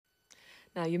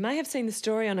Now, you may have seen the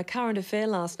story on A Current Affair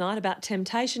last night about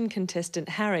Temptation contestant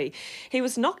Harry. He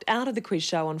was knocked out of the quiz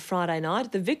show on Friday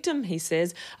night, the victim, he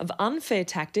says, of unfair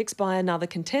tactics by another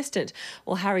contestant.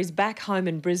 Well, Harry's back home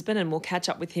in Brisbane and we'll catch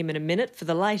up with him in a minute for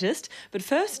the latest. But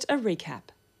first, a recap.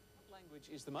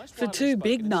 For two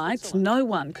big nights, no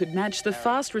one could match the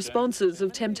fast responses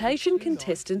of Temptation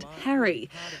contestant Harry.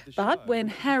 But when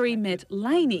Harry met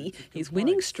Lainey, his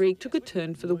winning streak took a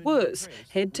turn for the worse.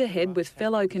 Head-to-head with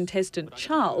fellow contestant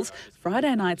Charles,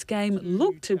 Friday night's game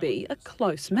looked to be a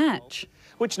close match.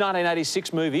 Which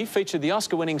 1986 movie featured the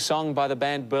Oscar-winning song by the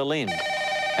band Berlin?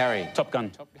 Harry. Top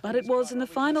Gun. But it was in the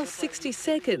final 60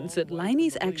 seconds that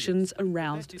Lainey's actions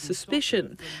aroused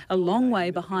suspicion. A long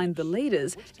way behind the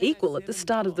leaders, equal at the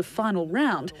start of the final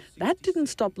round, that didn't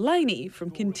stop Lainey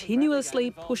from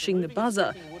continuously pushing the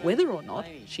buzzer, whether or not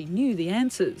she knew the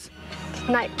answers.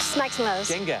 Mate, snakes and ladders.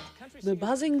 Jenga. The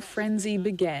buzzing frenzy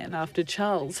began after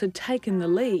Charles had taken the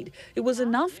lead. It was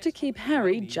enough to keep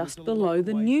Harry just below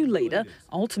the new leader,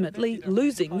 ultimately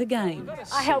losing the game.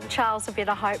 I helped Charles a bit,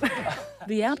 I hope.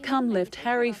 The outcome left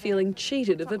Harry feeling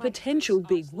cheated of a potential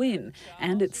big win,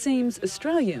 and it seems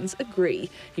Australians agree.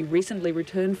 He recently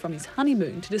returned from his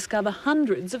honeymoon to discover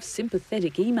hundreds of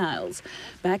sympathetic emails.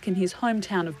 Back in his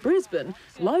hometown of Brisbane,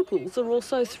 locals are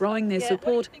also throwing their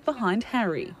support behind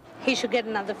Harry. He should get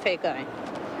another fair go,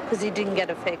 because he didn't get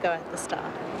a fair go at the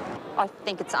start. I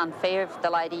think it's unfair if the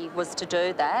lady was to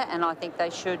do that, and I think they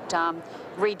should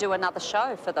redo another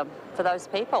show for them, for those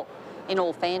people, in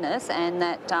all fairness, and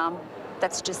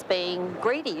that's just being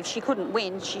greedy. If she couldn't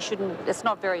win, she shouldn't. It's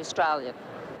not very Australian.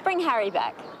 Bring Harry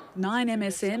back.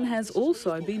 9MSN has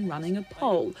also been running a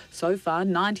poll. So far,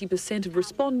 90% of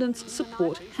respondents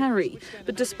support Harry.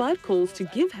 But despite calls to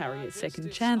give Harry a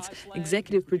second chance,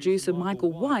 executive producer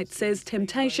Michael White says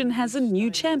Temptation has a new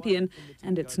champion,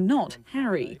 and it's not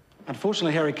Harry.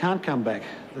 Unfortunately, Harry can't come back.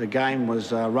 The game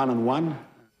was run and won.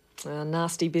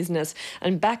 Nasty business.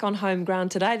 And back on home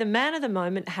ground today, the man of the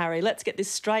moment, Harry. Let's get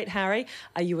this straight, Harry.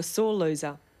 Are you a sore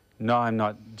loser? No, I'm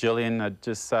not, Gillian.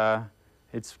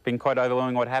 It's been quite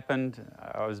overwhelming what happened.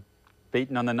 I was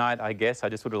beaten on the night, I guess. I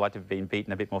just would have liked to have been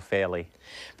beaten a bit more fairly.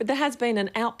 But there has been an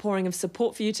outpouring of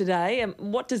support for you today.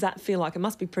 What does that feel like? It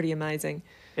must be pretty amazing.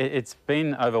 It's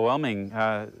been overwhelming.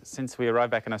 Since we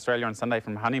arrived back in Australia on Sunday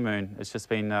from honeymoon, it's just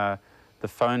been... the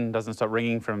phone doesn't stop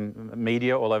ringing from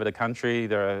media all over the country.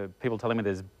 There are people telling me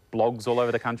there's blogs all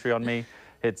over the country on me.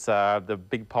 It's the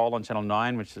big poll on Channel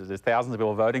 9, which is, there's thousands of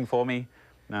people voting for me.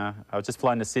 I was just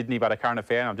flown to Sydney by A Current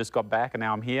Affair and I've just got back and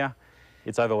now I'm here.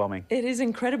 It's overwhelming. It is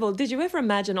incredible. Did you ever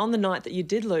imagine on the night that you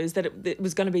did lose that it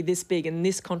was going to be this big and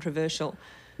this controversial?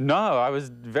 No, I was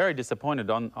very disappointed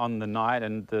on the night,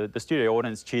 and the studio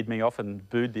audience cheered me off and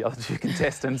booed the other two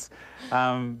contestants.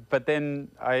 But then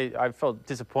I felt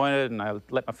disappointed and I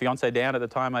let my fiancée down at the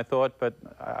time, I thought, but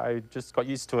I just got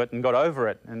used to it and got over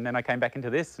it. And then I came back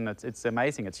into this and it's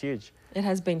amazing, it's huge. It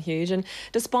has been huge, and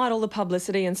despite all the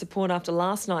publicity and support after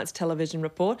last night's television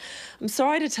report, I'm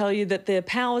sorry to tell you that the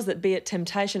powers that be at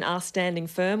Temptation are standing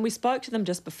firm. We spoke to them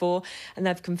just before and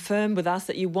they've confirmed with us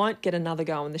that you won't get another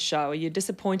go on the show. Are you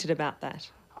disappointed about that?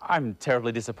 I'm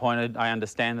terribly disappointed. I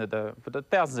understand that the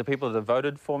thousands of people that have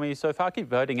voted for me so far keep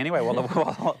voting anyway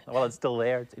while it's still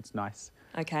there. It's nice.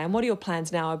 OK, and what are your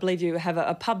plans now? I believe you have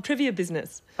a pub trivia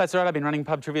business. That's right. I've been running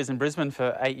pub trivias in Brisbane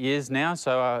for 8 years now,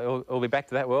 so I'll be back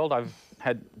to that world. I've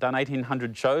done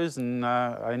 1,800 shows and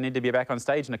I need to be back on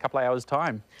stage in a couple of hours'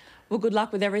 time. Well, good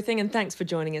luck with everything and thanks for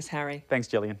joining us, Harry. Thanks,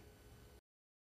 Gillian.